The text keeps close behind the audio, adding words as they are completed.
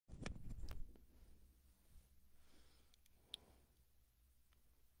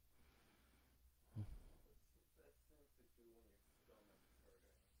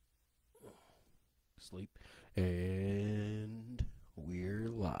sleep. And we're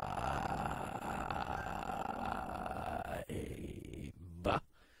live.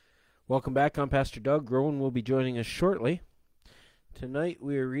 Welcome back. I'm Pastor Doug. Rowan will be joining us shortly. Tonight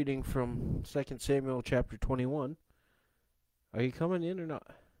we are reading from 2 Samuel chapter 21. Are you coming in or not?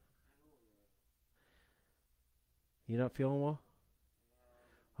 You not feeling well?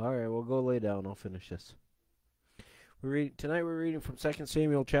 Alright, we'll go lay down. I'll finish this. Tonight we're reading from 2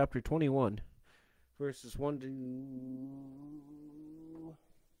 Samuel chapter 21, verses 1 to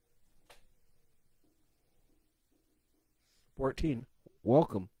 14.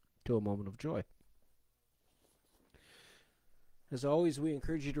 Welcome to a moment of joy. As always, we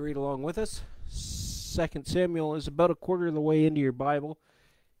encourage you to read along with us. 2 Samuel is about a quarter of the way into your Bible.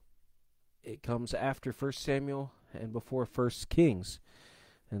 It comes after 1 Samuel and before 1 Kings.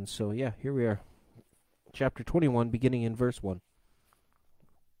 And so, here we are. Chapter 21, beginning in verse 1.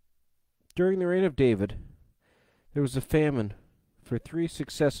 During the reign of David, there was a famine for 3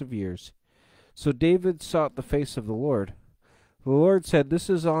 successive years. So David sought the face of the Lord. The Lord said, "This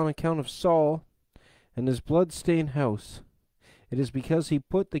is on account of Saul and his blood-stained house. It is because he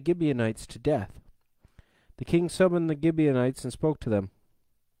put the Gibeonites to death." The king summoned the Gibeonites and spoke to them.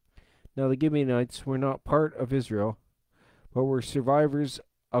 Now the Gibeonites were not part of Israel, but were survivors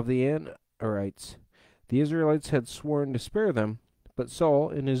of the Amorites. The Israelites had sworn to spare them, but Saul,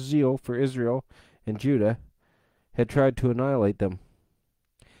 in his zeal for Israel and Judah, had tried to annihilate them.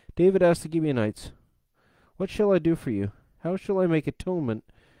 David asked the Gibeonites, "What shall I do for you? How shall I make atonement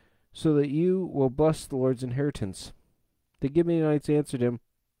so that you will bless the Lord's inheritance?" The Gibeonites answered him,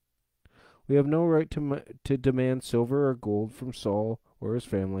 "We have no right to demand silver or gold from Saul or his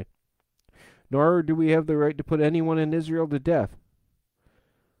family, nor do we have the right to put anyone in Israel to death."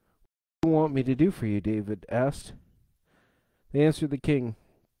 "What do you want me to do for you?" David asked. They answered the king,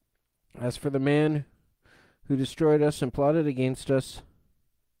 "As for the man who destroyed us and plotted against us,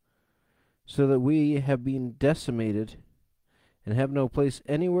 so that we have been decimated and have no place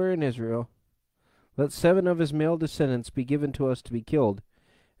anywhere in Israel, let 7 of his male descendants be given to us to be killed,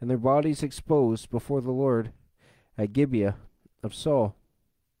 and their bodies exposed before the Lord at Gibeah of Saul,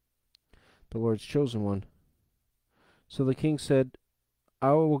 the Lord's chosen one." So the king said,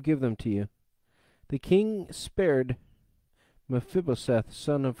 "I will give them to you." The king spared Mephibosheth,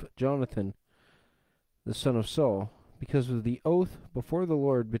 son of Jonathan, the son of Saul, because of the oath before the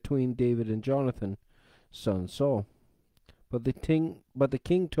Lord between David and Jonathan, son of Saul. But the king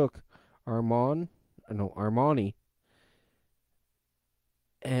took Armoni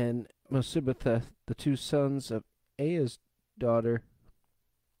and Mephibosheth, the 2 sons of Aiah's daughter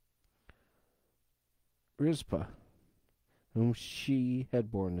Rizpah, whom she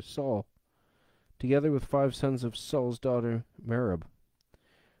had borne to Saul, together with 5 sons of Saul's daughter Merab,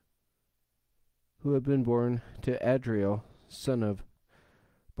 who had been born to Adriel, son of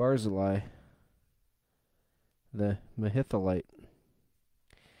Barzillai, the Mehithalite.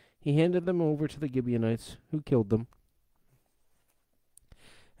 He handed them over to the Gibeonites, who killed them,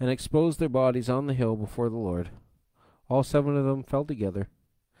 and exposed their bodies on the hill before the Lord. All 7 of them fell together.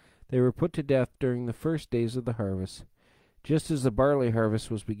 They were put to death during the first days of the harvest, just as the barley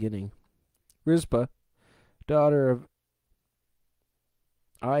harvest was beginning. Rizpah, daughter of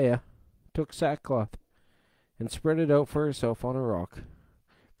Aiah, took sackcloth and spread it out for herself on a rock.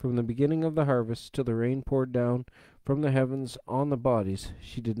 From the beginning of the harvest till the rain poured down from the heavens on the bodies,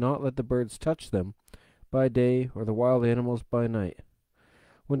 she did not let the birds touch them by day or the wild animals by night.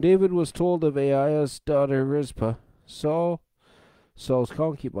 When David was told of Aiah's daughter Rizpah, Saul's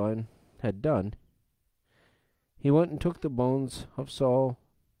concubine, had done, he went and took the bones of Saul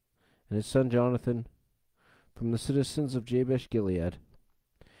and his son Jonathan from the citizens of Jabesh Gilead.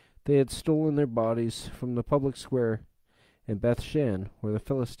 They had stolen their bodies from the public square in Bethshan, where the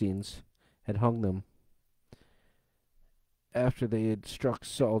Philistines had hung them, after they had struck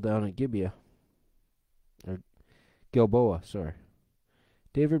Saul down at Gilboa.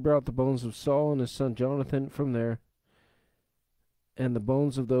 David brought the bones of Saul and his son Jonathan from there, and the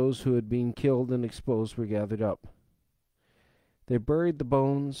bones of those who had been killed and exposed were gathered up. They buried the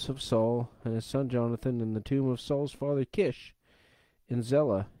bones of Saul and his son Jonathan in the tomb of Saul's father Kish in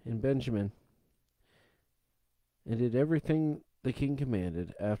Zelah in Benjamin, and did everything the king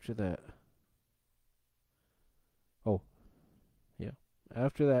commanded. After that,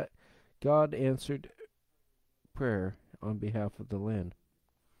 God answered prayer on behalf of the land.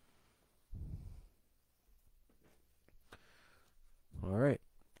 All right.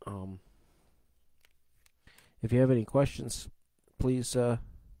 If you have any questions, please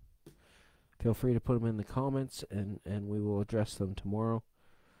feel free to put them in the comments, and we will address them tomorrow.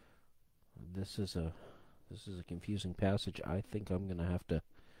 This is a This is a confusing passage. I think I'm going to have to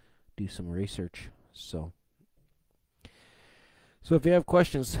do some research. So if you have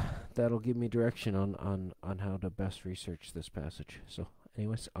questions, that'll give me direction on how to best research this passage. So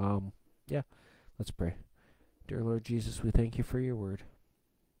anyways, yeah, let's pray. Dear Lord Jesus, we thank you for your word.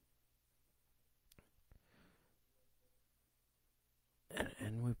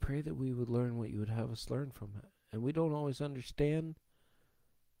 And we pray that we would learn what you would have us learn from it. And we don't always understand,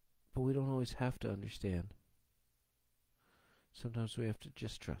 but we don't always have to understand. Sometimes we have to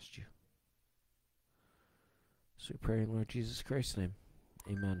just trust you. So we pray in Lord Jesus Christ's name.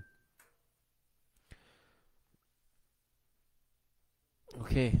 Amen.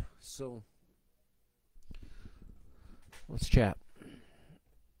 Okay, so let's chat.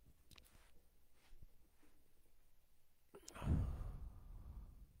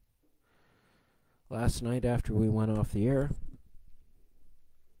 Last night after we went off the air,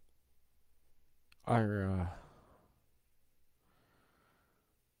 our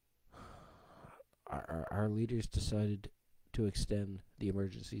leaders decided to extend the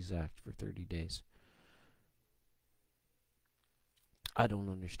Emergencies Act for 30 days. I don't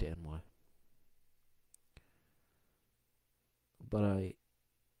understand why. But I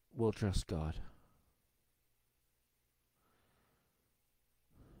will trust God.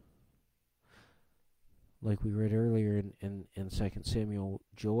 Like we read earlier in 2 Samuel,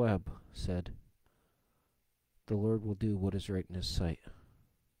 Joab said, the Lord will do what is right in his sight.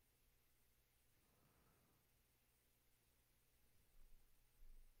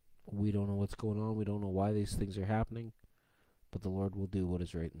 We don't know what's going on. We don't know why these things are happening. But the Lord will do what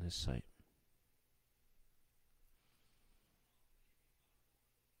is right in his sight.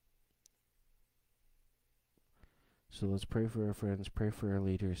 So let's pray for our friends, pray for our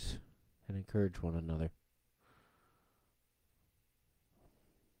leaders, and encourage one another.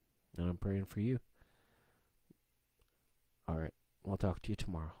 And I'm praying for you. Alright, we'll talk to you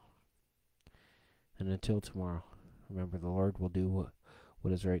tomorrow. And until tomorrow, remember the Lord will do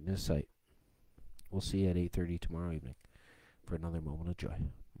what is right in his sight. We'll see you at 8:30 tomorrow evening for another moment of joy.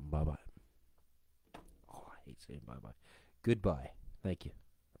 Bye-bye. Oh, I hate saying bye-bye. Goodbye. Thank you.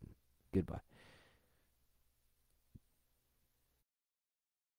 Goodbye.